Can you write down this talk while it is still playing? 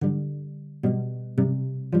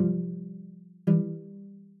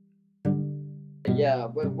Yeah,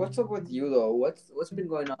 but what's up with you though? What's been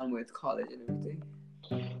going on with college and everything?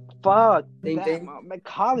 Fuck Same that, thing. my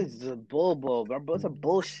college is a bro. It's a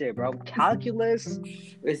bullshit, bro. Calculus.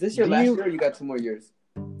 Is this your Do last you? year or you got 2 more years?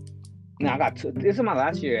 No, I got two. This is my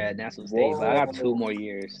last year at National State, but I got two Whoa. more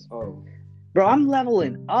years. Oh, Bro, I'm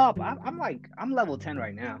leveling up. I'm level 10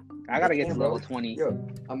 right now. I gotta get to damn, bro. level 20 Yo,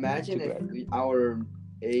 to imagine if grad. our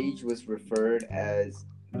age was referred as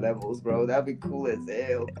levels, bro. That'd be cool as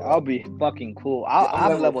hell, bro. I'll be fucking cool. Yeah,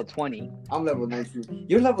 I'm level 20. I'm level 19.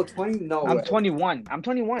 You're level 20? No I'm way. 21. I'm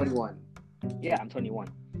 21. 21. Yeah, I'm 21.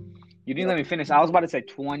 You didn't Yo, let me finish. I was about to say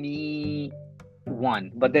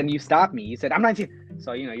 21, but then you stopped me. You said I'm 19.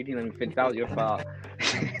 So, you didn't let me finish. That was your fault.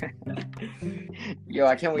 yo,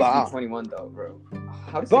 I can't wait to be But, 21 though, bro.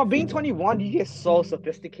 How does it but being feel? 21, you get so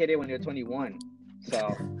sophisticated when you're 21.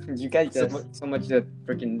 So, You get just, so much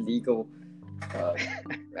freaking legal uh,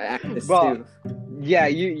 access bro, too. yeah,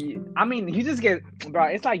 I mean, you just get, bro,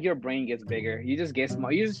 it's like your brain gets bigger. You just get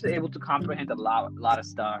smart. You're just able to comprehend a lot of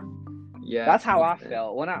stuff. Yeah, That's how I 100%.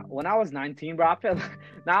 felt when I was 19, bro. I felt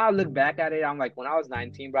now I look back at it, I'm like, when I was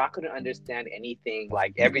 19, bro, I couldn't understand anything.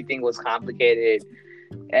 Like everything was complicated.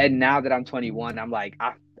 And now that I'm 21, I'm like,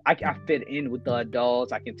 I fit in with the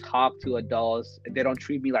adults. I can talk to adults. They don't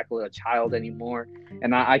treat me like a little child anymore,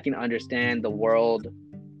 and I can understand the world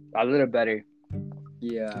a little better.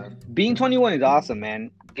 Yeah. Being 21 is awesome,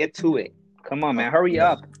 man. Get to it. Come on, Oh, man. Hurry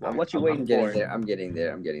yeah. up. What you I'm waiting getting for? there. I'm getting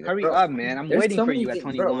there. I'm getting there, Hurry bro. up, man. I'm There's waiting so for many you at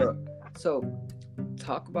things, bro, 21. bro. So,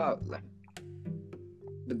 talk about like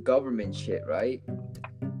the government shit, right?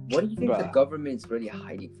 What do you think the Bruh. government's really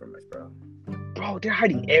hiding from us, bro? Bro, they're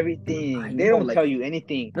hiding I everything. They know, don't like, tell you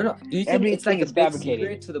anything. no. Do you think it's Everything like a is big fabricated.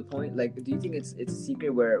 secret to the point? Like, do you think it's a secret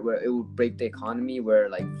where it will break the economy, where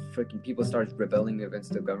like freaking people start rebelling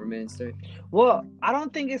against the government and stuff? Well, I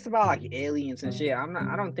don't think it's about like aliens and shit.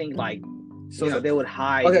 I don't think like So, they would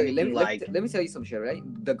hide okay, anything like. let me tell you some shit, right?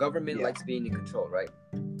 The government Yeah. likes being in control, right?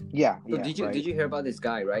 Yeah. So Yeah. did Right. you hear about this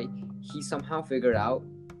guy, right? He somehow figured out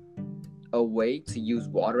a way to use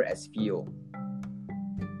water as fuel.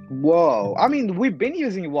 Whoa. I mean, we've been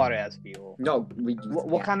using water as fuel. No, we use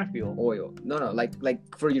What kind of fuel? oil. No, like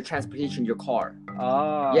for your transportation, your car.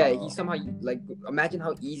 Oh. Yeah, he somehow like imagine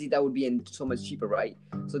how easy that would be and so much cheaper, right?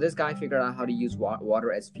 So this guy figured out how to use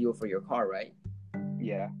water as fuel for your car, right?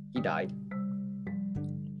 Yeah. He died.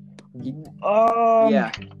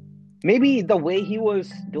 Yeah. Maybe the way he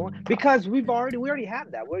was doing, because we already have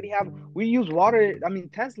that. We use water. I mean,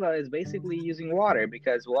 Tesla is basically using water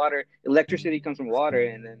because electricity comes from water,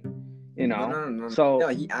 and then No. So No,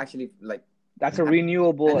 he actually like that's a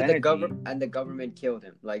renewable energy. and the government killed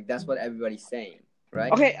him. Like that's what everybody's saying,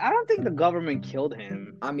 right? Okay, I don't think the government killed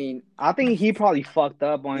him. I mean, I think he probably fucked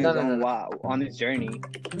up on his own no. on his journey.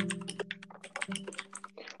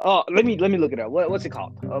 Oh, let me look it up. What's it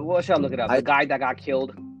called? What should I look it up? The guy that got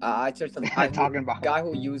killed. I searched the Talking about guy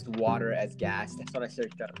who used water as gas. That's what I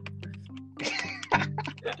searched up.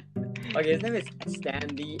 Okay, his name is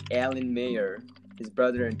Stanley Allen Mayer. His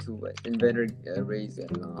brother and two inventor raised it.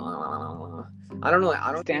 I don't know.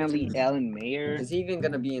 I don't. Stanley Allen Mayer. Is he even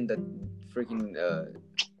gonna be in the freaking?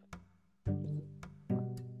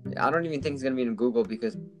 I don't even think he's gonna be in Google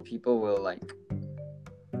because people will like.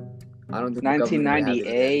 I don't think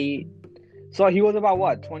 1998. So he was about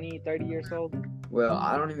what, 20, 30 years old? Well,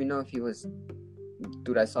 I don't even know if he was.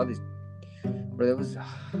 Dude, I saw this. Bro, there was.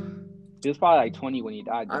 He was probably like 20 when he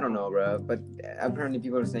died. I don't know, bro. But apparently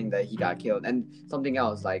people are saying that he got killed. And something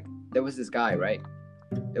else, like, there was this guy, right?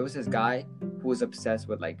 There was this guy who was obsessed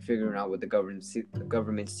with, like, figuring out what the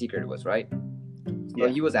government's secret was, right? Yeah.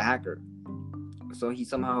 So he was a hacker. So he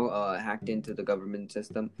somehow hacked into the government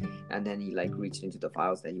system. And then he, like, reached into the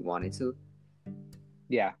files that he wanted to.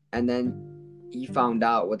 Yeah. And then he found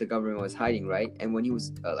out what the government was hiding, right? And when he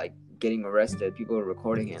was, like, getting arrested, people were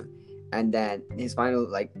recording him. And then his final,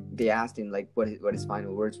 like, they asked him, like, what his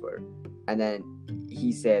final words were. And then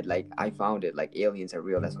he said, like, I found it, like, aliens are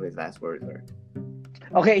real. That's what his last words were.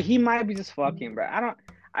 Okay, he might be just fucking, bro.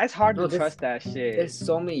 It's hard to trust that shit. There's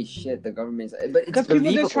so many shit the government's, but because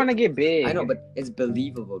people just trying to get big. I know, but it's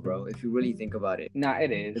believable, bro, if you really think about it. Nah,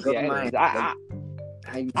 it is. Yeah, it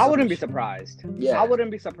is. I wouldn't be surprised. Yeah. I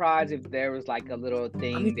wouldn't be surprised if there was, like, a little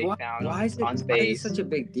thing they found on space. Why is it such a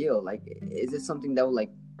big deal? Like, is it something that will, like,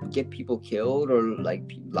 get people killed, or like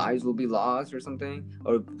lives will be lost or something,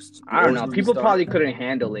 or I don't know. People probably couldn't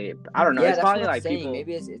handle it. I don't know. Yeah, it's probably like people.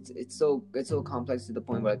 Maybe it's so complex to the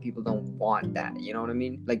point where, like, people don't want that. You know what I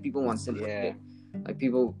mean? Like, people want simplicity. Like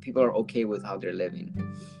people are okay with how they're living.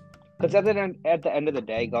 Because at the end of the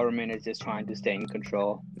day, government is just trying to stay in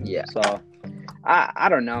control. Yeah. So I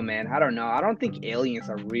don't know, man. I don't know. I don't think aliens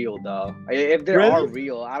are real though. If they are Really?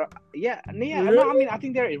 real, I don't. Yeah, yeah. No, I Really? mean, I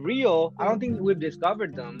think they're real. I don't think we've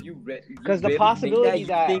discovered them You because the really think that? possibility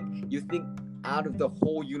that You think out of the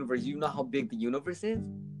whole universe, you know how big the universe is, I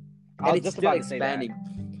and was it's just still about to say that. expanding.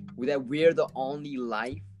 That we're the only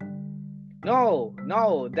life. No,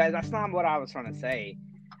 no, that's not what I was trying to say.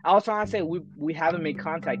 I was trying to say we haven't made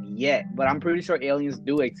contact yet, but I'm pretty sure aliens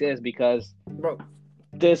do exist because Bro,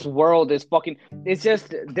 this world is fucking. It's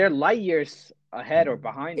just they're light years ahead or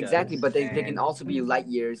behind exactly, us, but they can and also be light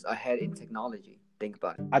years ahead in technology. Think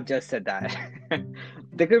about it. I just said that.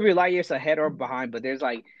 They could be light years ahead or behind, but there's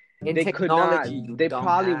like In they could not. technology, you They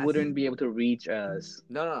probably dumbass. wouldn't be able to reach us.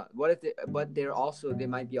 No, no, no. What if they? But they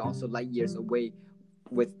might be also light years away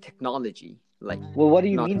with technology. Well, what do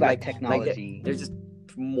you No, mean by technology? they're just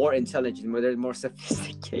more intelligent, they're more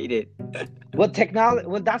sophisticated. What technology?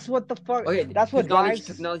 Well, that's what the fuck. Okay, That's what drives.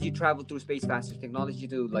 technology travel through space faster. Technology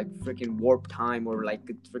to like freaking warp time or like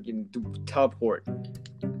freaking teleport.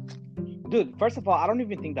 Dude, first of all, I don't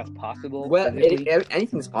even think that's possible Well, physically.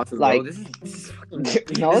 anything's possible, bro. Like, no, This is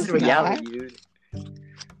it's not. reality, dude.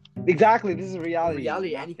 Exactly, this is In reality,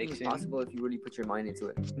 reality, not anything is fiction. possible if you really put your mind into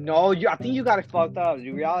it. No, I think you got it fucked up.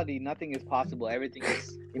 In reality, nothing is possible. Everything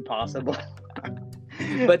is impossible.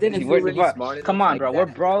 But then if you're really But smart enough, come on, like bro. We're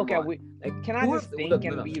that, broke come and on. we. Like, Can I just think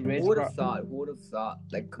and be rich, Who would bro? have thought? Who would have thought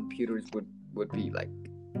like computers would be like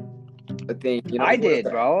a thing? You know, I who would have did,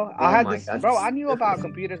 thought? bro. I Oh had my this, god. bro. I knew about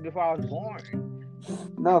computers before I was born.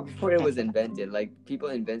 No, before it was invented, like people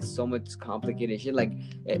invent so much complicated shit. Like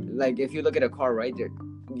if you look at a car, right there,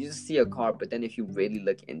 you just see a car, but then if you really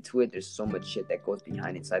look into it, there's so much shit that goes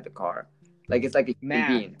behind inside the car. Like it's like a human Math,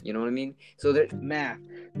 being. You know what I mean? So there. math,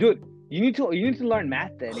 dude. You need to learn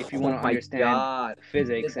math then if you Oh want to my understand god.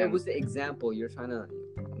 physics That and. was the example you're trying to.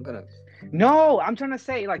 I'm gonna. No, I'm trying to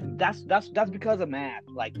say like that's because of math.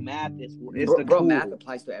 Like math is the Bro, tool. math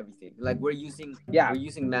applies to everything. Like we're using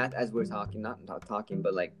math as we're talking, not talking,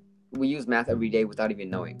 but like we use math every day without even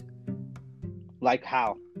knowing. Like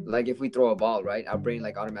how? Like if we throw a ball, right? Our brain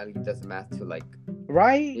like automatically does the math to like.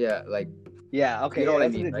 Right? Yeah, like. Yeah. Okay. You know Yeah, what I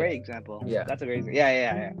that's mean, a right? great example. Yeah. That's a great.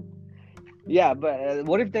 Yeah. Yeah, but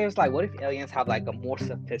what if what if aliens have like a more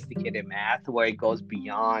sophisticated math where it goes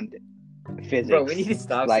beyond physics? Bro, we need to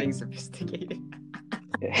stop like, saying sophisticated.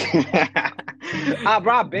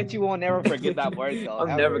 Bro, I bet you won't never forget that word though. I'm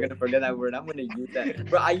ever. never gonna forget that word. I'm gonna use that,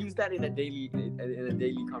 bro. I use that in a daily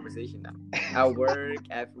conversation now. At work,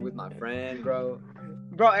 with my friend, bro.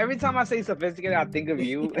 Bro, every time I say sophisticated, I think of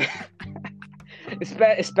you.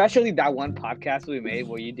 Especially that one podcast we made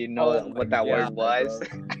where you didn't know what that word was.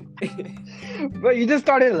 But you just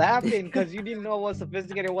started laughing because you didn't know what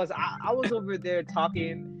sophisticated was. I was over there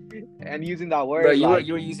talking and using that word. Bro,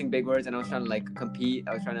 you were using big words, and I was trying to like compete.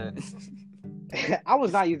 I was trying to. I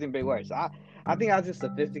was not using big words. I think I was just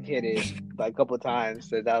sophisticated like a couple of times.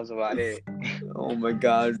 So that was about it. Oh my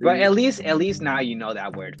god! But at least now you know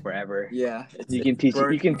that word forever. Yeah, you can teach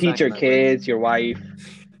your kids, your wife,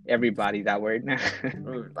 everybody that word.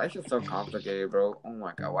 Bro, life is so complicated, bro. Oh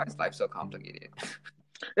my god, why is life so complicated?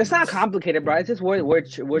 It's not complicated, bro. It's just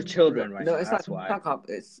we're children right now. It's That's not. Why.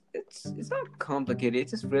 It's not complicated.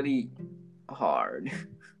 It's just really hard.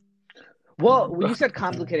 Well, you said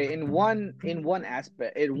complicated in one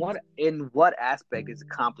aspect. In what aspect is it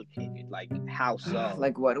complicated? Like how so?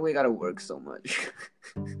 Like why do we gotta work so much?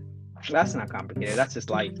 That's not complicated. That's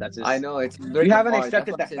just life. That's just. I know it's. Very you haven't hard.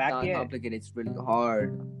 accepted that it's fact not yet. Complicated. It's really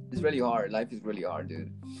hard. It's really hard. Life is really hard,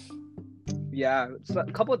 dude. Yeah, so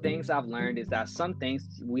a couple of things I've learned is that some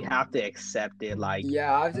things we have to accept it. Like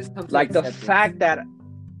I've just come to like the fact that,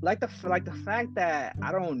 like the fact that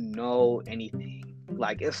I don't know anything.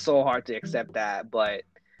 Like it's so hard to accept that, but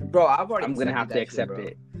bro, I'm gonna have to accept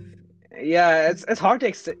it. Yeah, it's hard to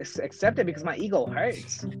accept it because my ego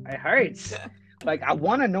hurts. It hurts. Like I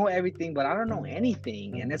want to know everything, but I don't know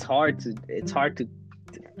anything, and it's hard to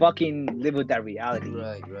fucking live with that reality.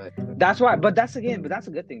 Right. That's why, but that's a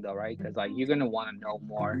good thing though, right? Because like you're gonna want to know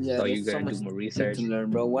more, so you're gonna do more research to learn,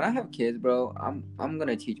 bro. When I have kids, bro, I'm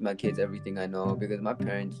gonna teach my kids everything I know because my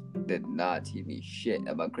parents did not teach me shit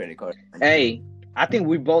about credit cards. Hey, I think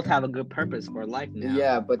we both have a good purpose for life now.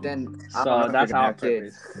 Yeah, but then so that's our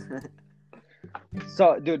purpose.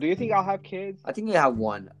 So, dude, do you think I'll have kids? I think you have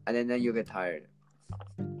one, and then you'll get tired.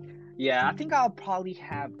 Yeah, I think I'll probably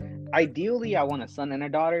have. Ideally, I want a son and a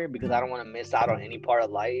daughter because I don't want to miss out on any part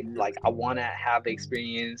of life. Like, I want to have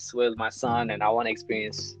experience with my son, and I want to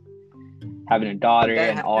experience having a daughter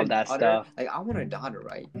and all that stuff. Like, I want a daughter,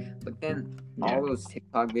 right? But then all those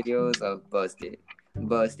TikTok videos of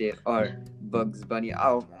busted, or Bugs Bunny.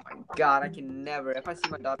 Oh my God, I can never. If I see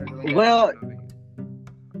my daughter doing that, Well, I'm like,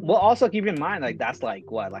 well, also keep in mind, like that's like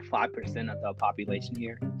what, like 5% of the population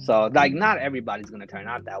here. So like, not everybody's gonna turn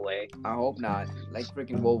out that way. I hope not. Like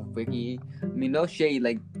freaking Wolf Vicky. I mean, no shade.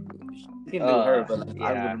 Like, she can do her, but like,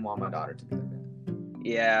 I Yeah, wouldn't want my daughter to be like that.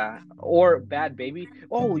 yeah. Or Bad Baby.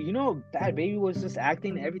 Oh, Bad Baby was just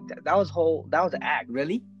acting. That was whole. That was an act.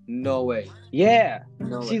 Really? No way. Yeah,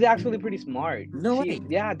 No way. she's actually pretty smart. No way.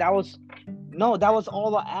 Yeah, that was. No, that was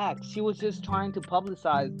all an act. She was just trying to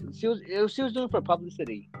publicize. She was doing for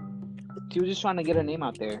publicity. She was just trying to get her name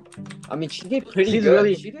out there. I mean, she did pretty She's good.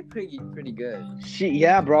 really- She did pretty good.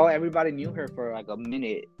 Yeah, bro. Everybody knew her for like a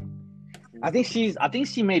minute. I think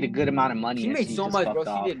she made a good amount of money. She and made so just much, fucked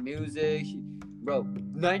bro. off. She did music. Bro,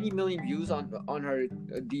 90 million views on her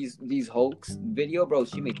these hoax video, bro.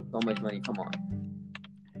 She made so much money. Come on.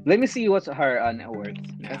 Let me see what's her net worth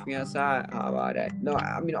now. Ask me outside. How about that? No,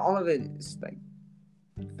 I mean all of it is like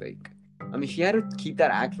fake. I mean, she had to keep that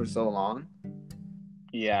act for so long.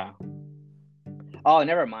 Yeah. Oh,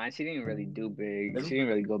 never mind. She didn't really do big. Really? She didn't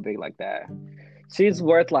really go big like that. She's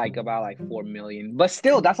worth like about like 4 million, but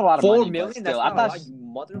still, that's a lot of 4 money. million? But still, That's I not a thought.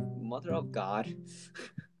 lot. You mother of God,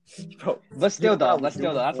 bro. But still, You know what I though, would do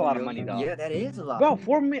with that's a 4 lot of million? money, though. Yeah, that is a lot.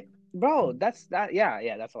 Bro, bro, that's that.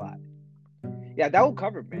 Yeah, that's a lot. Yeah, that would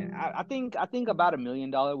cover, man. I think about $1 million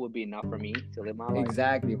would be enough for me to live my life.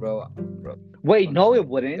 Exactly, bro. Wait, no, it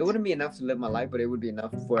wouldn't. It wouldn't be enough to live my life, but it would be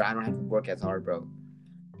enough where I don't have to work as hard, bro.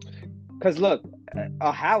 Cause look,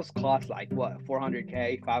 a house costs like what,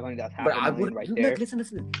 400K, 500. That's half But a I million would right there. Look,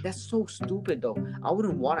 listen. That's so stupid, though. I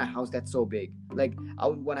wouldn't want a house that's so big. Like, I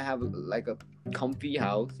would want to have like a comfy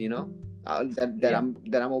house, you know, that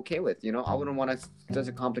I'm okay with. You know, I wouldn't want such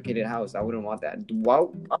a complicated house. I wouldn't want that. Why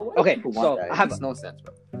Okay, people so want that? I have It makes no sense,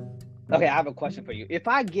 bro. Okay, I have a question for you. If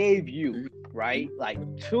I gave you, right, like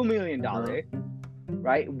 $2 million,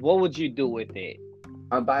 right, what would you do with it?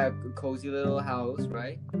 I'd buy a cozy little house,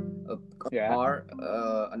 right? A Yeah. car,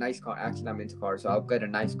 a nice car. Actually, I'm into cars, so I'll get a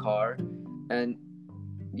nice car, and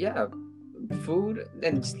yeah, food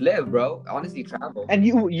and just live, bro. Honestly, travel. And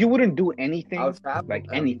you wouldn't do anything, I'll travel. like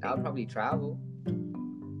anything. I'll probably travel.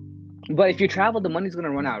 But if you travel, the money's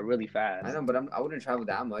gonna run out really fast. I know, but I wouldn't travel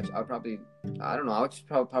that much. I don't know. I would just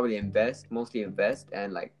probably mostly invest,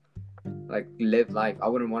 and like live life. I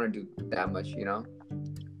wouldn't want to do that much, you know.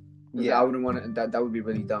 Yeah, I wouldn't want to. That would be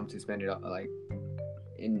really dumb to spend it like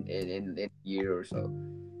in a year or so.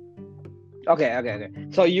 Okay.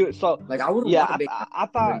 So like I wouldn't yeah, want a big house. I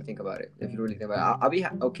If you really think about it. If you really think about it, I'll be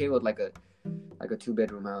okay with like a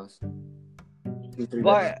 2-bedroom house. 2-3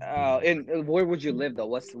 but where would you live though?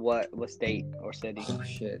 What state or city? Oh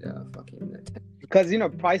shit! Fucking. Because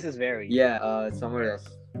prices vary. Yeah. Somewhere that's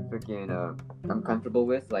freaking I'm comfortable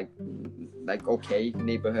with, like okay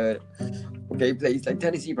neighborhood, okay place like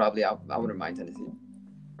Tennessee. Probably I wouldn't mind Tennessee.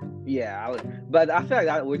 Yeah, I would, but I feel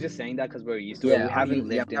like we're just saying that because we're used to it. We haven't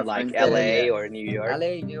lived in like LA or New York.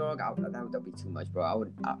 LA, New York, that would be too much, bro.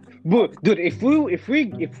 Dude,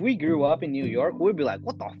 if we grew up in New York, we'd be like,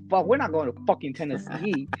 what the fuck? We're not going to fucking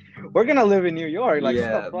Tennessee. We're gonna live in New York. Like,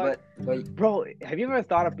 yeah, what the fuck? But bro, have you ever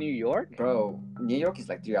thought of New York? Bro, New York is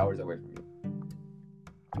like 3 hours away from me.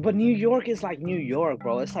 But New York is like New York,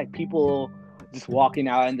 bro. It's like people just walking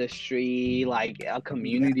out in the street, like a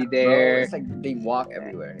community there. Bro, it's like they walk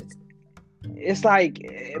everywhere. It's like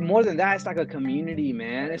more than that. It's like a community,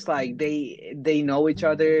 man. It's like they know each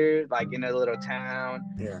other, like in a little town,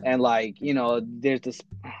 and like there's this.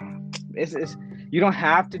 It's you don't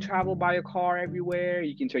have to travel by a car everywhere.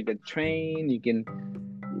 You can take the train. You can,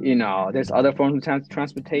 there's other forms of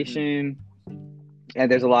transportation. And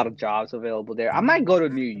there's a lot of jobs available there. I might go to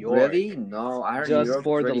New York. Really? No, I heard just New York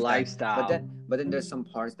for the really lifestyle. But then there's some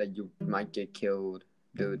parts that you might get killed,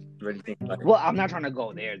 dude. Really think about it. Well, I'm not trying to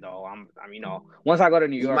go there though. I'm once I go to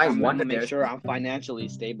New York, I'm gonna make sure I'm financially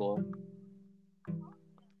stable.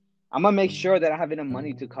 I'm gonna make sure that I have enough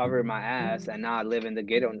money to cover my ass and not live in the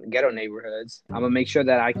ghetto neighborhoods. I'm gonna make sure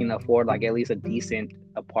that I can afford like at least a decent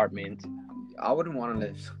apartment. I wouldn't want to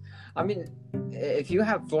live. I mean, if you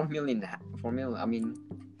have 4 million. I mean,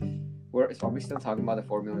 are we still talking about the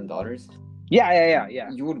 $4 million? Yeah.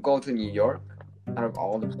 You would go to New York out of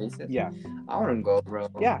all the places? Yeah. I wouldn't go, bro.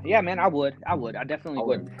 Yeah, man. I would. I definitely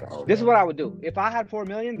would. This is what I would do. If I had 4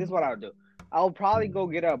 million, this is what I would do. I would probably go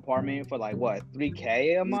get an apartment for like what,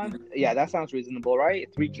 $3K a month? Yeah, that sounds reasonable, right?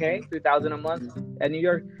 $3K, $3,000 a month at New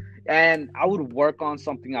York. And I would work on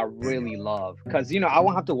something I really love. Because, I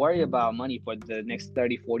won't have to worry about money for the next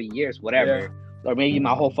 30, 40 years, whatever. Yeah. Or maybe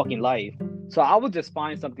my whole fucking life. So I would just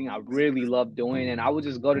find something I really love doing. And I would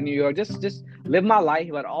just go to New York, just live my life,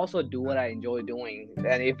 but also do what I enjoy doing.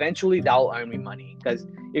 And eventually that will earn me money. Because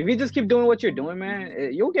If you just keep doing what you're doing,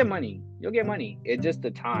 man, you'll get money. You'll get money. It's just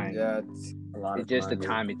the time. Yeah, it's a lot It's of just the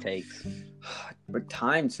time, time it takes. but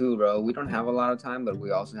time too, bro. We don't have a lot of time, but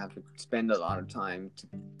we also have to spend a lot of time to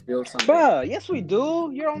build something. Bruh, yes we do.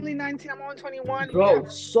 You're only 19, I'm only 21. Bro. We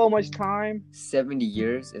have so much time. 70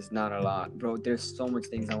 years is not a lot, bro. There's so much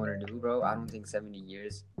things I want to do, bro. I don't think 70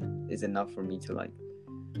 years is enough for me to like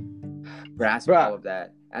grasp all of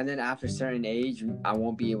that. And then after a certain age, I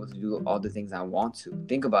won't be able to do all the things I want to.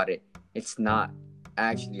 Think about it. It's not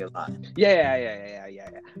actually a lot. Yeah.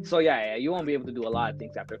 So yeah, you won't be able to do a lot of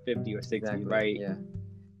things after 50 or 60, exactly. Right? Yeah.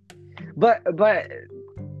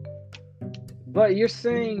 But you're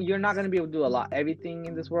saying you're not gonna be able to do everything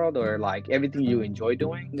in this world, or like everything you enjoy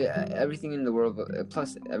doing? Yeah, everything in the world,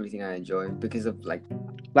 plus everything I enjoy because of like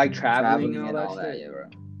traveling and all that shit. Yeah, bro.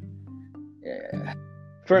 Yeah.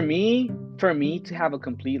 For me to have a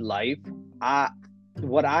complete life,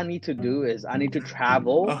 what I need to do is I need to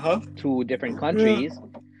travel to different countries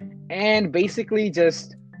and basically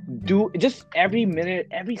just every minute,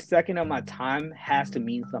 every second of my time has to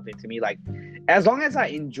mean something to me. Like, as long as I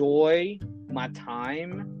enjoy my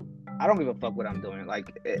time, I don't give a fuck what I'm doing.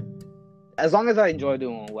 Like, as long as I enjoy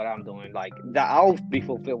doing what I'm doing, like that, I'll be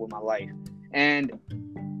fulfilled with my life. And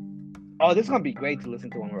this is gonna be great to listen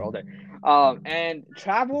to when we're older. And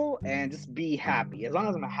travel and just be happy. As long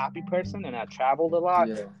as I'm a happy person and I traveled a lot,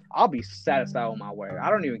 I'll be satisfied with my work.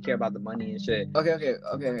 I don't even care about the money and shit. Okay.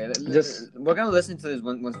 We're gonna listen to this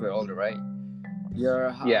once we're older, right?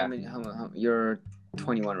 You're you're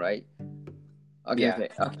 21, right? Okay.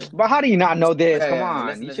 But how do you not know this? Come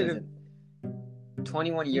on, you should have.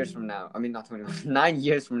 21 years from now. I mean, not 21. 9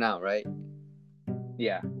 years from now, right?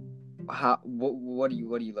 Yeah. What do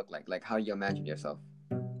you look like? Like, how do you imagine yourself?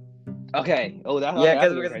 Okay. Oh, that's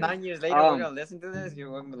because 9 years later we're gonna listen to this. You're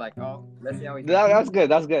gonna be like, oh, let's see how we do. That's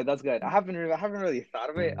good. I haven't really thought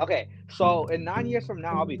of it. Okay, so in 9 years from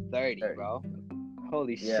now, I'll be 30, bro.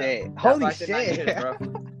 Holy shit! Holy shit, 9 years, bro.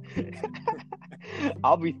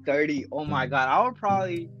 I'll be 30. Oh my god,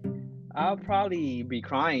 I'll probably be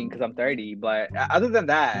crying because I'm 30. But other than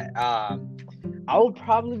that, I would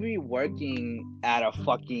probably be working at a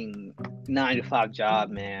fucking 9-to-5 job,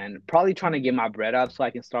 man. Probably trying to get my bread up so I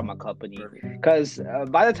can start my company. Because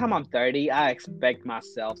by the time I'm 30, I expect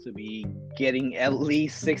myself to be getting at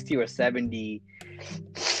least 60 or 70.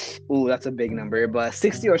 Ooh, that's a big number, but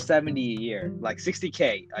 60 or 70 a year, like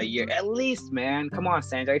 60K a year at least, man. Come on,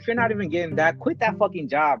 Sandra. If you're not even getting that, quit that fucking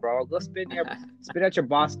job, bro. Go spit at your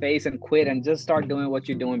boss face and quit and just start doing what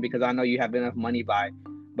you're doing, because I know you have enough money by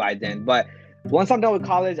then. But once I'm done with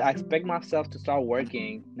college, I expect myself to start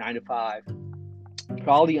working 9-to-5,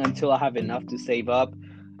 probably until I have enough to save up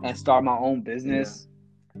and start my own business.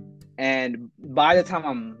 And by the time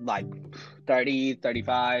I'm like 30,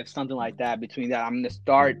 35, something like that, between that, I'm going to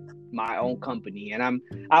start my own company. And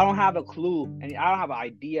I don't have a clue, and I don't have an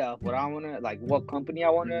idea of what I want to, like, what company I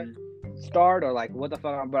want to start, or like what the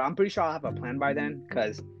fuck, but I'm pretty sure I'll have a plan by then,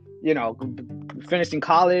 because, you know, finishing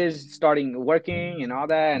college, starting working and all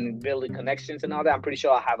that, and building connections and all that, I'm pretty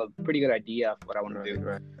sure I'll have a pretty good idea of what I want to do.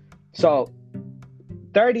 Right. So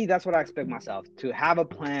 30, that's what I expect myself to have, a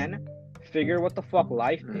plan, figure what the fuck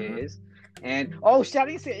life is. And shit, I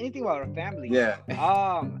didn't say anything about our family. Yeah.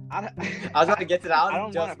 I was about to get to that. I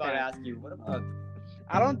was just about to ask you, what about?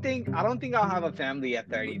 I don't think I'll have a family at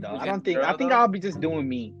 30 though. I think I'll be just doing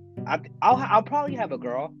me. I'll probably have a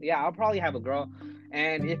girl. Yeah, I'll probably have a girl.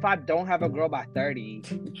 And if I don't have a girl by 30,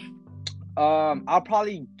 I'll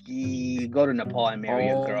probably go to Nepal and marry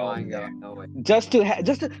a girl. Oh my god, no way. Just to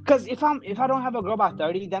because if I don't have a girl by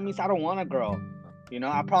 30, that means I don't want a girl. You know,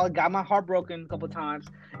 I probably got my heart broken a couple times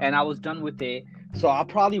and I was done with it. So I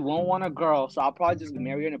probably won't want a girl. So I'll probably just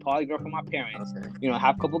marry a Nepali girl from my parents. Okay. You know,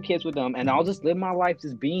 have a couple kids with them, and I'll just live my life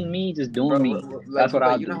just being me, just doing me. That's what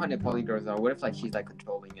I'll do. You know how Nepali girls are. What if like she's like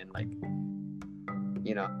controlling and like,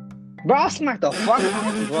 you know? Bro, I'll smack the fuck out of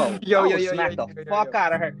her, bro. Smack the fuck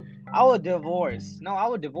out of her. I would divorce. No, I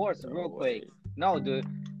would divorce real quick. No, dude.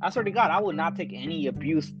 I swear to God, I would not take any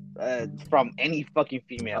abuse from any fucking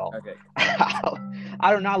female. Okay.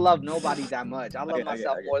 I do not love nobody that much. I love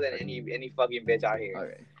myself more than any fucking bitch out here.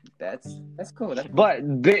 Okay. That's cool. But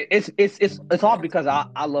it's all because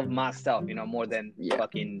I love myself, you know, more than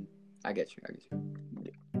fucking. I get you.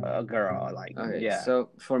 A girl, like, So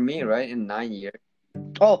for me, right, in 9 years.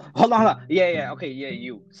 Oh, hold on. Yeah. Okay,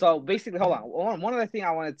 you. So basically, hold on. One other thing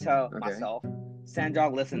I want to tell myself,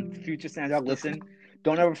 Sandjog, listen, future Sandjog, listen.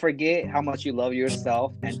 Don't ever forget how much you love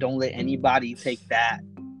yourself, and don't let anybody take that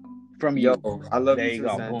from you. I love you too,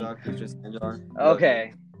 Sandjog, future Sandjog.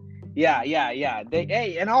 Okay. Yeah.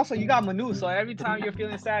 And also you got Manu, so every time you're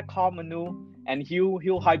feeling sad, call Manu and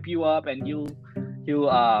he'll hype you up, and he'll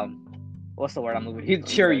what's the word I'm looking? He'll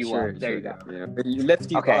cheer Yeah, you sure, up. There sure, you go. yeah. He lifts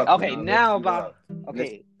you Okay, up, okay. lifts Now you about up, lifts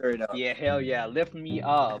okay. you straight up. Yeah, hell yeah. Lift me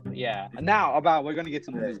up. Yeah. Now about we're gonna get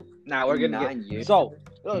to Okay. Manu. Now we're In gonna get 9 years, so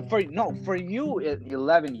for you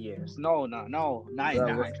 11 years. No, nine bro.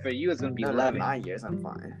 nine. For you it's gonna be No, no, 11. 9 years, I'm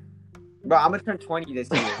fine. Bro, I'm gonna turn 20 this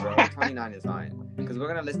year, bro. 29 is fine. Because we're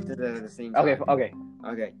gonna listen to it at the same Okay, time. okay,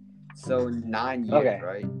 Okay. So 9 years, okay.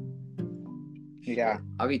 right? Yeah. Shit.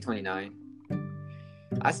 I'll be 29.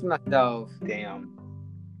 I see myself Damn.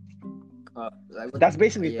 like That's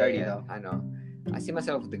basically yeah, 30 yeah, though. I know. I see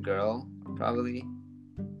myself with a girl, probably.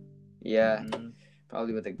 Yeah, Mm.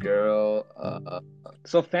 probably with a girl.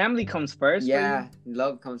 So family comes first for you? Yeah,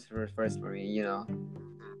 love comes first for me, you know.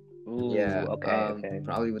 Ooh, Yeah, okay.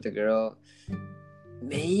 probably with a girl.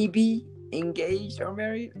 Maybe engaged or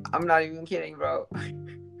married. I'm not even kidding, bro.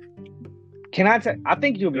 Can I tell? I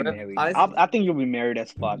think you'll be married. Honestly, I think you'll be married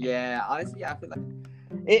as fuck. yeah, honestly, I feel like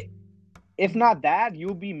It, if not that,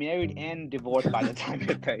 you'll be married and divorced by the time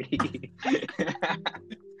you're 30.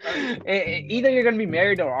 Either you're gonna be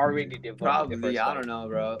married or already divorced with your probably, first I wife. don't know,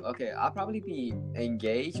 bro. Okay, I'll probably be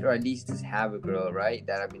engaged or at least just have a girl, right?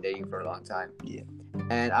 That I've been dating for a long time. Yeah.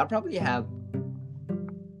 And I'll probably have,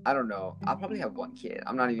 I don't know, I'll probably have one kid.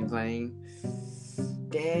 I'm not even playing.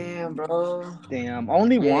 Damn, bro. Damn,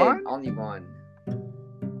 only Yeah, one? only one.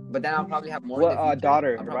 But then I'll probably have more in Well, the future.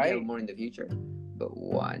 daughter, I'll probably have right? more in the future. But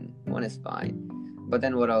one is fine. But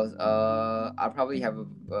then what else? I'll probably have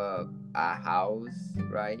a house,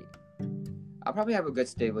 right? I'll probably have a good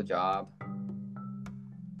stable job.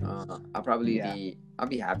 Yeah. I'll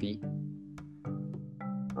be happy.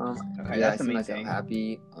 Okay, Yeah, I that's the see main myself thing.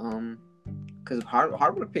 happy. Because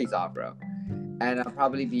hard work pays off, bro. And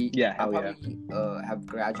Yeah, I'll hell yeah. probably have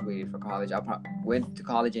graduated for college. Went to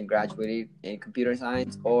college and graduated in computer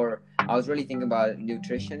science, or I was really thinking about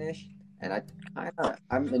nutritionish, and I'm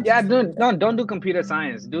Yeah, interested in that. don't do computer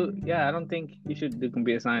science. I don't think you should do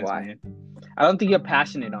computer science, Why? man. I don't think you're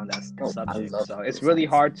passionate on that Oh, I subject, love so computer it's really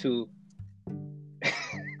science. hard to.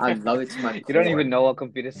 I love it to my You don't even core, know what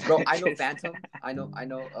computer bro. I science know is. Phantom. I know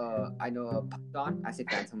Python. I say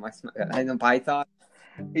Phantom. I know Python.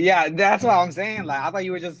 Yeah, that's what I'm saying. Like, I thought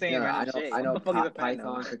you were just saying Yeah, random shit. I What know the fuck is a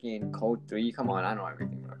phantom? Python. Freaking Code 3. Come on, I know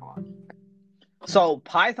everything, bro. Come on. So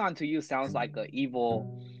Python to you sounds like a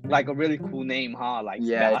evil, like a really cool name, huh? Like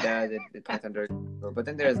Yeah, it spell. does. Python does. But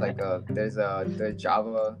then there's there's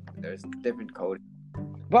Java. There's different code.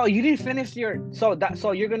 Well, you didn't finish your so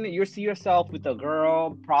you see yourself with a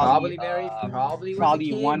girl, Probably married. Probably with a probably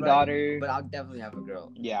kid, one right? daughter. But I'll definitely have a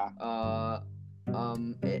girl. Yeah.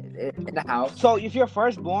 In the house. So if your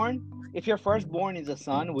firstborn is a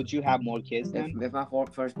son, would you have more kids then? If my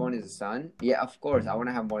firstborn is a son, yeah, of course I want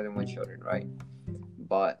to have more than one children, right?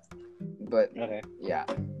 But Okay. yeah,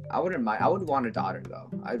 I wouldn't mind. I would want a daughter though.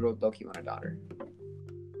 I wrote Loki want a daughter.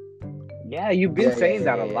 Yeah, you've been saying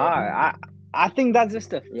that a Yeah. lot. I think that's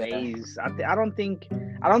just a Yeah. phase. I don't think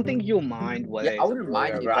you'll mind whether Yeah, I it's a wouldn't boy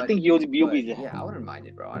mind or a it, girl. I but think you'll be yeah, I wouldn't mind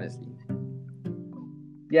it, bro. Honestly.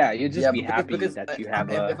 yeah, you'll just Yeah, be happy because that you have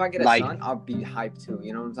if I get a like son, I'll be hyped too.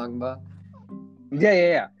 You know what I'm talking about?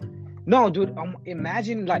 yeah. No, dude.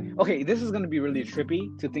 Imagine like okay, this is gonna be really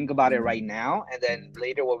trippy to think about it right now, and then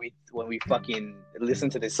later when we fucking listen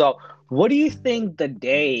to this. So, what do you think the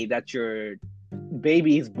day that your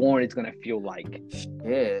baby is born is gonna feel like?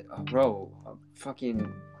 Shit, bro,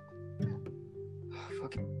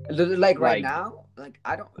 like right now, like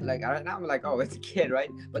I don't like right now. I'm like, oh, it's a kid, right?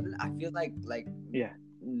 But then I feel like Yeah.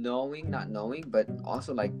 knowing, not knowing, but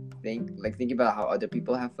also thinking about how other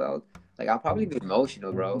people have felt. Like I'll probably be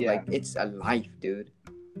emotional, bro. Yeah. Like it's a life, dude.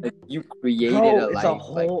 Like you created Bro, a it's life. a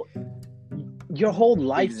whole your whole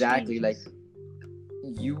life Exactly, changes.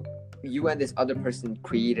 you and this other person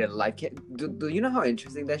created a life. Do you know how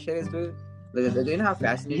interesting that shit is, dude? Like, do you know how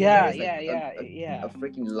fascinating that is? Like Yeah. a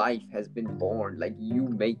freaking life has been born. Like you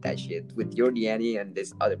made that shit with your DNA and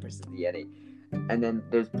this other person's DNA, and then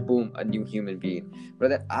there's boom, a new human being.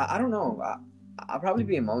 But I don't know. I'll probably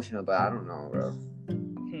be emotional, but I don't know, bro.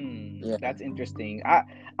 Yeah. That's interesting.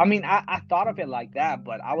 I mean I thought of it like that,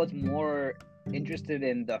 but I was more interested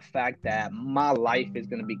in the fact that my life is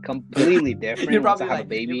gonna be completely different You're once I probably have a like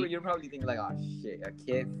baby. you're probably thinking like, oh shit, a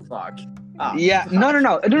kid, fuck. Oh, Yeah, fuck.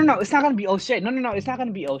 no. It's not gonna be oh shit. No. It's not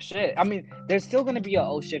gonna be oh shit. I mean, there's still gonna be a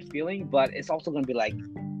oh shit feeling, but it's also gonna be like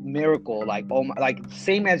miracle, like oh my, like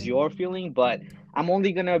same as your feeling. But I'm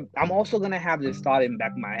also gonna have this thought in the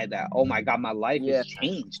back of my head that oh my god, my life Yeah. is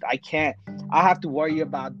changed. I have to worry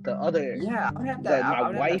about the other. Yeah, I would have The that. my I would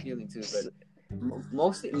have that wife. feeling too, but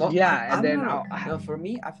Yeah, I and then don't know. No, for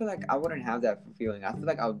me, I feel like I wouldn't have that feeling. I feel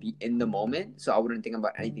like I would be in the moment, so I wouldn't think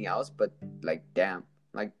about anything else. But like, damn,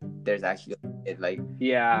 like there's actually like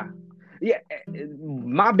yeah. Yeah,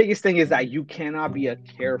 my biggest thing is that you cannot be a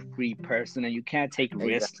carefree person and you can't take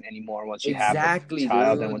risks exactly, anymore once you have a exactly,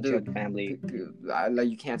 child and dude, once you have a family. like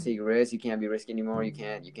you can't take risks. You can't be risky anymore. You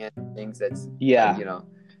can't do things that Yeah.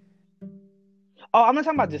 Oh, I'm not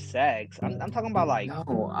talking about just sex. I'm talking about like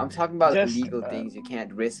No, I'm talking about just illegal things. You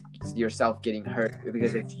can't risk yourself getting hurt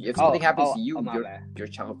because if something happens to you, my bad. your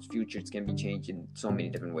child's future is gonna be changed in so many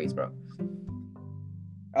different ways, bro.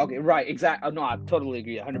 Okay, right, exactly. No, I totally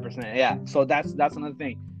agree, 100%. Yeah. So that's another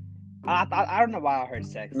thing. I don't know why I heard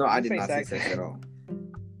sex. No, Did I you did say not say sex? sex at all.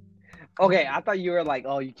 Okay, I thought you were like,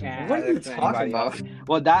 oh, you can't What have are you sex with talking anybody else. about?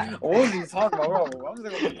 Well, that. What was you talking about, bro? I was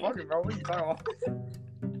like, what the fuck, bro? What are you talking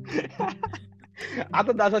about? I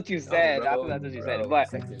thought that's what you No, said. I thought bro, that's what you said.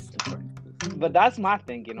 sex is important. But that's my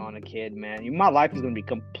thinking on a kid, man. My life is gonna be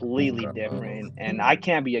completely Bro, different, and I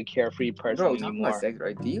can't be a carefree person bro, talking about anymore. sex,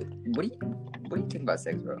 right? What do you think about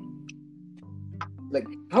sex, bro? Like,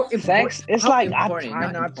 how Sex, important? it's How like I important? try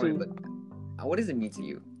Not not important, to. but what does it mean to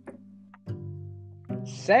you?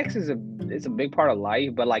 Sex is a big part of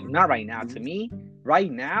life, but like not right now. To me,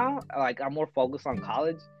 right now, like I'm more focused on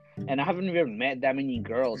college, and I haven't even met that many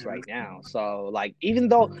girls right now. So like even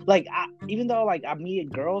though like I meet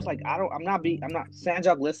girls, like I'm not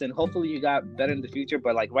Sanjok. Listen, hopefully you got better in the future,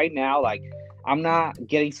 but like right now, like I'm not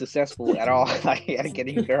getting successful at all, like at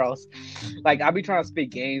getting girls. Like I be trying to spit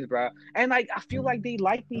games, bro, and like I feel like they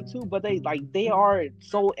like me too, but they are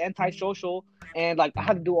so antisocial. And like I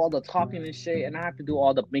have to do all the talking and shit, and I have to do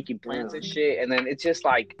all the making plans and Damn, shit, and then it's just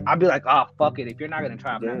like I'll be like, oh fuck it, if you're not gonna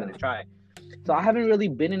try, I'm not gonna damn. try. So I haven't really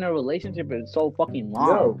been in a relationship in so fucking long.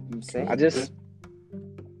 Yo, I'm I saying, just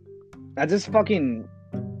I just fucking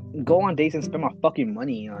go on dates and spend my fucking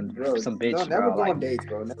money on bro. some No, bitch, never bro. go Like on dates,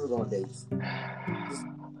 bro. Never go on dates. Just,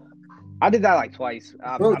 I did that like twice.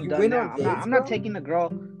 bro, I'm you done went now. on I'm not dates, I'm not bro. taking a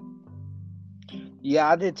girl. Yeah,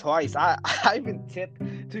 I did twice. I even tipped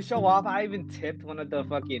to show off. I even tipped one of the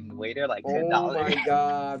fucking waiter like Oh $10. my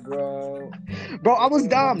god, bro. Bro, I was Oh my,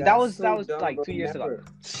 dumb. That that's was so dumb, like bro. 2 years ago. Never,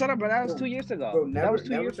 Shut up, bro. That was bro, 2 years ago. bro. That was Never, two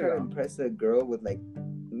never years try to ago. impress a girl with like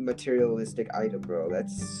materialistic item, bro.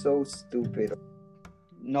 That's so stupid.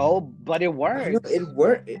 No, but it I know works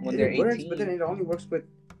when they're it works, but then 18. it only works with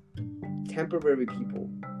temporary people.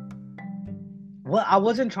 Well, I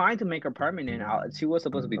wasn't trying to make her permanent. She was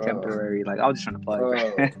supposed to be Oh, temporary. Like I was just trying to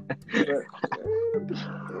oh, fuck. but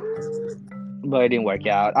But it didn't work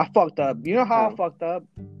out. I fucked up. You know how I how? fucked up?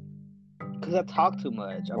 Because I talked too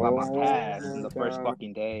much about my Oh past in my the first god,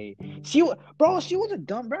 fucking day. She was a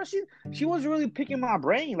dumb bro. She was really picking my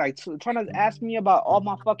brain, like trying to ask me about all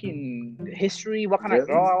my fucking history, what kind of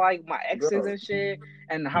girl really, I like, my exes bro? and shit,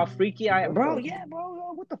 and how freaky I am, What bro. the, Yeah,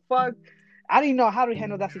 bro. What the fuck? I didn't know how to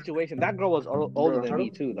handle that situation. That girl was older bro? than me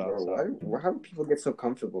too, though. So, How do people get so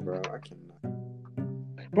comfortable, bro? I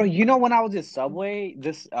cannot. bro, you know when I was in Subway,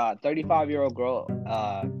 this 35-year-old girl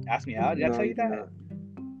asked me out. Did I No, tell you you did that? not.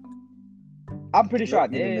 I'm pretty sure I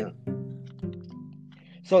Nope, you did did. not.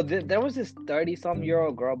 So there was this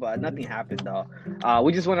 30-some-year-old girl, but nothing happened though.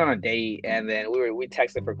 We just went on a date, and then we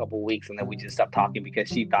texted for a couple of weeks, and then we just stopped talking because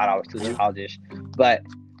she thought I was too childish. But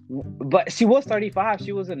she was 35.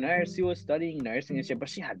 She was a nurse. She was studying nursing and shit. But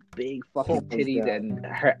she had big Oh fucking my titties, god, and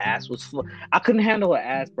her ass was full. I couldn't handle her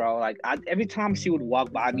ass, bro. Like every time she would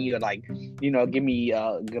walk by me or like, give me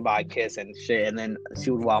a goodbye kiss and shit, and then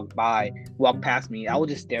she would walk past me. I would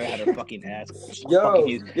just stare at her fucking ass. Fucking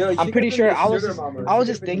huge. yo, I'm she could pretty have been sure your sugar mama. I She was could have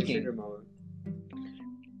just been your thinking. sugar mama.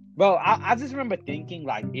 Bro, I just remember thinking,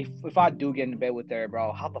 like, if I do get in bed with her,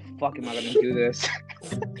 bro, how the fuck am I gonna do this?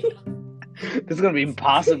 This is gonna be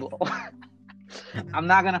impossible. I'm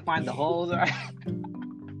not gonna find the holes, right?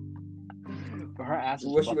 But her ass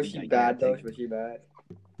was Was fucking she bad though? gigantic. Was she bad?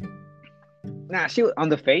 Nah, she was on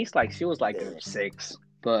the face, like she was like 6,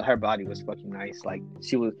 but her body was fucking nice. Like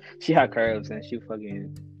she had curves and she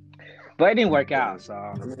fucking. But it didn't work Yeah. out, so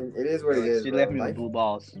I mean, it is what it is, she bro. left me with blue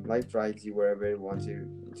balls. Life drives you wherever it wants you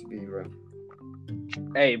to be, bro.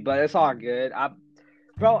 Hey, but it's all good.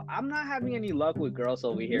 Bro, I'm not having any luck with girls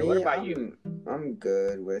over here. What Me, about you? I'm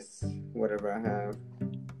good with whatever I have.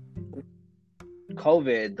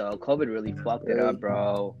 COVID though, COVID really fucked it Really? up,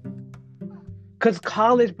 bro. Cause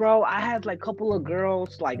college, bro, I had like a couple of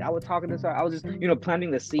girls. Like I was talking to her, I was just planting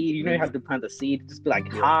the seed. You have to plant the seed, just be like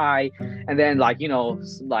Yeah. hi, and then like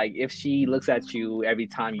like if she looks at you every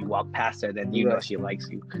time you walk past her, then Right. she likes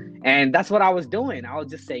you. And that's what I was doing. I was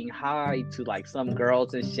just saying hi to like some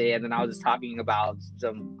girls and shit, and then I was just talking about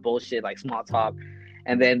some bullshit like small talk.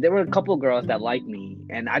 And then there were a couple girls that liked me,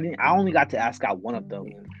 and I only got to ask out one of them,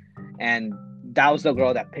 Yeah. and that was the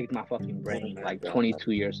girl that picked my fucking Oh brain. my Like god.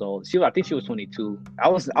 22 years old. I think she was 22. I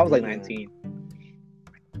was like Yeah. 19.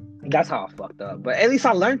 That's how I fucked up. But at least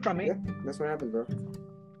I learned from it. Yeah, that's what happens, bro.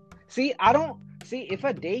 See, I don't see if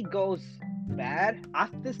a date goes bad. I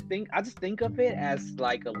just think of it as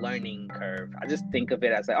like a learning curve. I just think of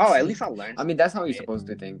it as like, oh, at least I learned. I mean, that's how from you're it. supposed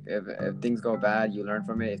to think. If things go bad, you learn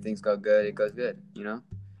from it. If things go good, it goes good. You know.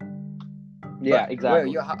 Yeah, But,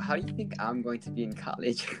 exactly. Wait, how do you think I'm going to be in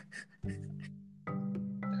college?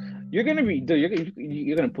 You're gonna be, dude.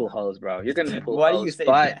 You're gonna pull hoes, bro. You're gonna pull Why do you hoes, say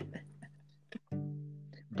but that?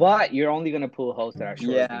 but you're only gonna pull hoes that are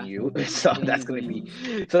shorter than Yeah. you. So that's gonna be,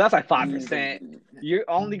 so that's like 5%. You're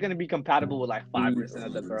only gonna be compatible with like 5%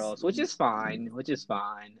 of the girls, which is fine.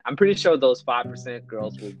 I'm pretty sure those 5%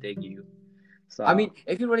 girls will dig you. So I mean,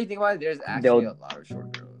 if you really think about it, there's actually a lot of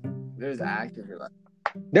short girls. There's actually like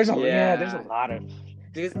there's a lot of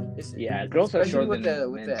because girls are especially shorter with than the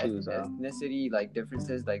men too. So ethnicity like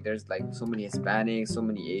differences. Like there's like so many Hispanics, so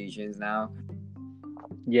many Asians now.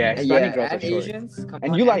 yeah, Hispanic girls are and short. Asians. Come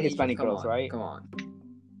And on, you like and Asians, Hispanic girls, right? Come on.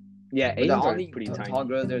 Yeah, But the Asians are only pretty tiny. tall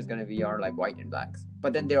girls there's gonna be are like white and blacks.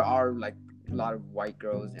 But then there are like a lot of white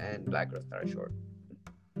girls and black girls that are short.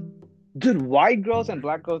 Dude, white girls and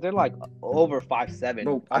black girls, they're like over 5'7".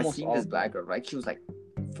 Bro, I Almost seen all this of black them. girl, right? She was like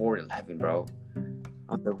 4'11", bro.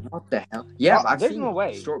 I'm like, what the hell? Yeah, I've There's seen no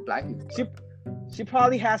way. short black people. She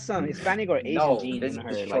probably has some Hispanic or Asian gene in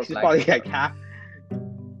her. Like she's probably like half.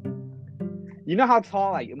 You know how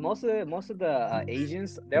tall? Like most of the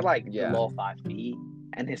Asians, they're like below 5 feet,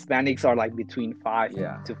 and Hispanics are like between 5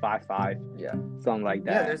 to 5'5". Yeah, something like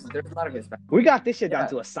that. Yeah, there's a lot of Hispanics. We got this shit down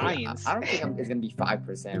to a science. I don't think it's gonna be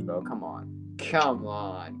 5%, bro. Come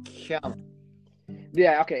on.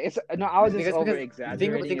 Yeah, okay. It's no, I was just over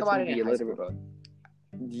exaggerating. Think about it in high school, bro.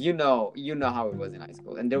 You know how it was in high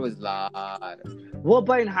school, and there was a lot. Well,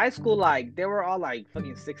 but in high school, like they were all like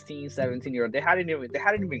fucking 16, 17-year-old. They hadn't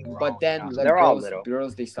even grown. But then so they're all little.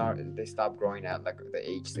 Girls they stopped growing at like the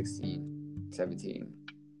age 16, 17.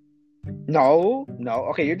 No.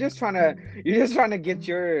 Okay, you're just trying to get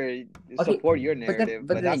your support your narrative,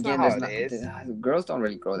 but that's not how it is. Girls don't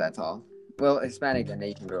really grow that tall. Well, Hispanic and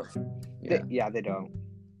Asian girls. Yeah, they don't.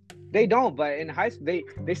 They don't, but in high school,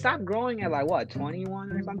 they stop growing at like what, 21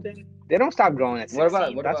 or something. They don't stop growing at 16. What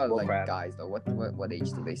about like guys though? What age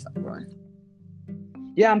do they stop growing?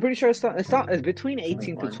 Yeah, I'm pretty sure it's between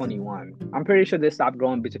 18 to 21. I'm pretty sure they stop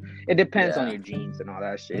growing between. It depends on your genes and all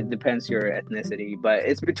that shit. It depends your ethnicity, but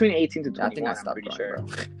it's between 18 to 21. I think I stopped growing,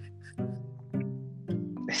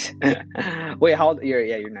 sure. Wait, how old?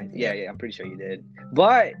 You're 19. Yeah, I'm pretty sure you did.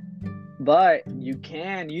 But you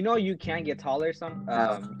can get taller.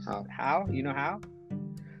 How? You know how?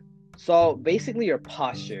 So basically, your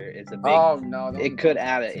posture is a big. Oh no! It could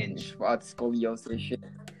add an inch. What scoliosis shit?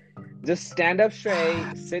 Just stand up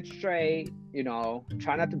straight, sit straight.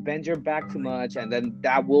 Try not to bend your back too much, and then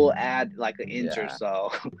that will add like an inch or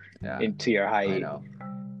so into your height. I know.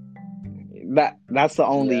 That's the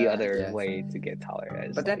only other way to get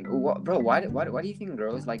taller. But then, bro, why do you think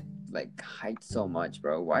girls like height so much,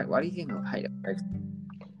 bro? Why do you think height affects?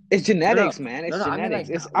 It's genetics, man. It's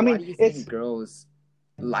genetics. Why do you think girls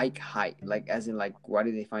like height? Like, as in, like, why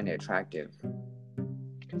do they find it attractive?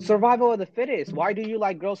 Survival of the fittest. Why do you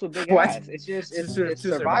like girls with big ass? It's just it's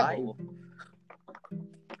survival.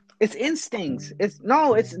 It's instincts.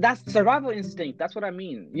 That's survival instinct. That's what I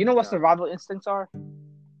mean. You know what survival instincts are?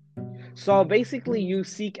 So basically, you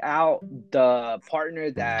seek out the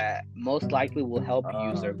partner that most likely will help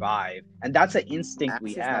you survive, and that's an instinct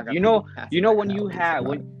we have.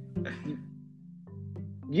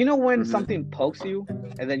 When something pokes you,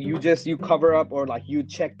 and then you cover up, or like you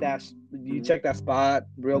check that spot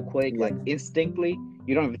real quick, like instinctly.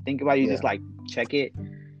 You don't even think about it. You just like check it.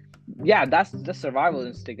 Yeah, that's the survival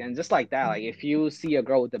instinct. And just like that, like if you see a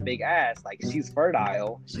girl with a big ass, like she's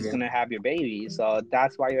fertile, she's gonna have your baby. So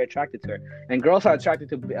that's why you're attracted to her. And girls are attracted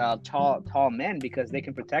to tall men because they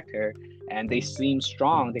can protect her and they seem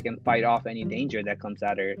strong. They can fight off any danger that comes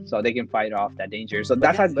at her. So they can fight off that danger. So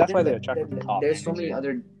that's why they're attracted to tall men. There's so many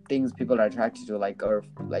other things people are attracted to, or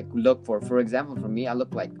look for. For example, for me, I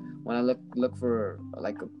look for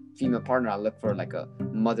like a female partner, I look for like a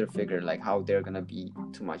mother figure, like how they're gonna be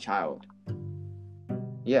to my child.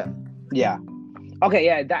 Yeah.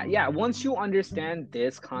 Okay, once you understand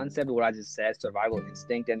this concept of what I just said, survival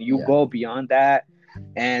instinct, and you go beyond that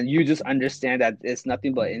and you just understand that it's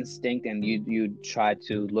nothing but instinct, and you try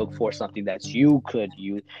to look for something that you could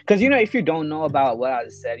use, because if you don't know about what I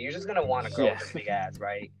just said, you're just gonna want a girl with a big ass,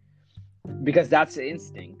 right? because that's the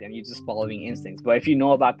instinct, and you're just following instincts. But if you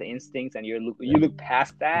know about the instincts and you look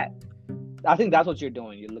past that, I think that's what you're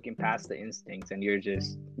doing. You're looking past the instincts, and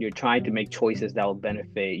you're trying to make choices that will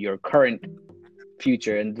benefit your current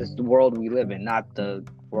future and this the world we live in, not the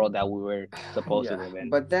world that we were supposed to Yeah, live in.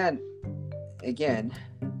 but then again,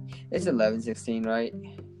 it's 11:16, right?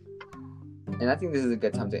 And I think this is a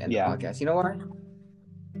good time to end the Yeah, podcast. You know why?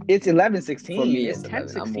 it's For 11:16. me, It's it's ten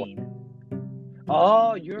 11. I'm more. sixteen.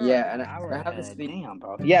 Oh, you're Yeah, an and hour I have to ahead. sleep. Damn,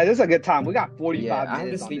 bro. Yeah, this is a good time. We got Yeah, 45 I have to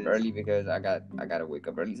minutes on sleep this. early because I gotta wake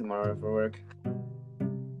up early tomorrow for work.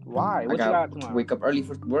 Why? I What you gotta got tomorrow? wake up early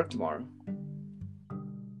for work tomorrow.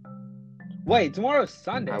 Wait, tomorrow's I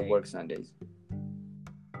Sunday. work Sundays.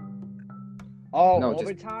 Oh, No, just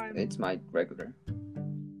overtime? it's my regular.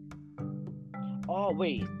 Oh,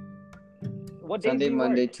 wait. What days Sunday, do you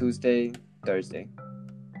Monday, work? Tuesday, Thursday.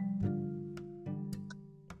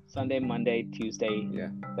 Sunday, Monday, Tuesday, Yeah,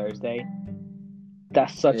 Thursday.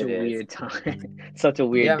 That's such a it is. weird time. Such a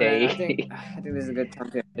weird Yeah, man. day. I think this is a good time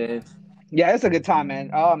to end it. Yeah, it's a good time, man.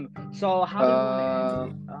 So how do we want to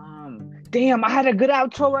end Uh, it? Damn, I had a good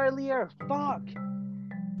outro earlier. Fuck.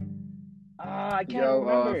 I can't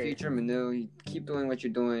remember. future Manu, keep doing what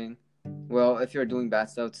you're doing. Well, if you're doing bad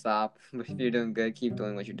stuff, stop. But if you're doing good, keep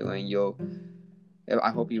doing what you're doing. I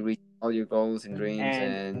hope you reach all your goals and dreams,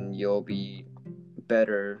 And and you'll be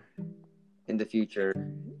better in the future,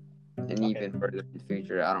 and okay, even further in the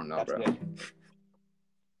future. I don't know, that's bro. good.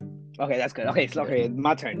 Okay, that's good. Okay, so Yeah, okay,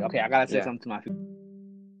 my turn. Okay, I gotta say yeah. something to my